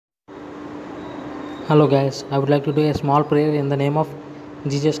Hello guys, I would like to do a small prayer in the name of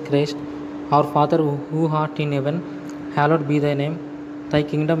Jesus Christ. Our Father who art in heaven, hallowed be thy name. Thy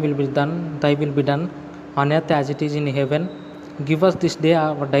kingdom will be done, thy will be done on earth as it is in heaven. Give us this day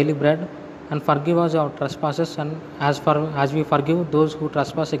our daily bread and forgive us our trespasses and as we forgive those who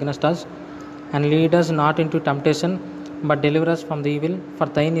trespass against us. And lead us not into temptation but deliver us from the evil. For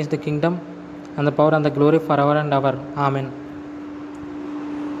thine is the kingdom and the power and the glory forever and ever. Amen.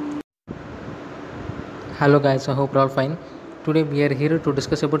 Hello guys, I hope you're all fine. Today we are here to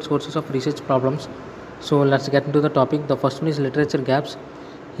discuss about sources of research problems. So let's get into the topic. The first one is literature gaps.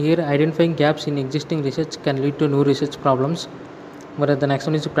 Here identifying gaps in existing research can lead to new research problems. Whereas the next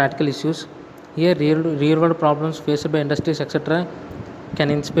one is practical issues. Here real world problems faced by industries etc. can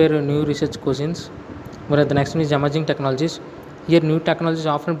inspire new research questions. Whereas the next one is emerging technologies. Here new technologies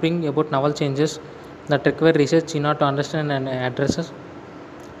often bring about novel changes that require research in order to understand and address.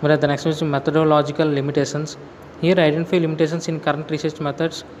 Whereas the next one is methodological limitations. Here identify limitations in current research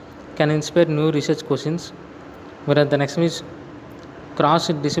methods can inspire new research questions. Whereas the next one is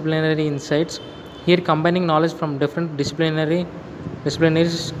cross-disciplinary insights. Here combining knowledge from different disciplinaries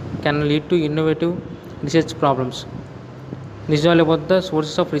can lead to innovative research problems. This is all about the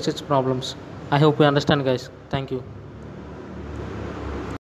sources of research problems. I hope you understand guys. Thank you.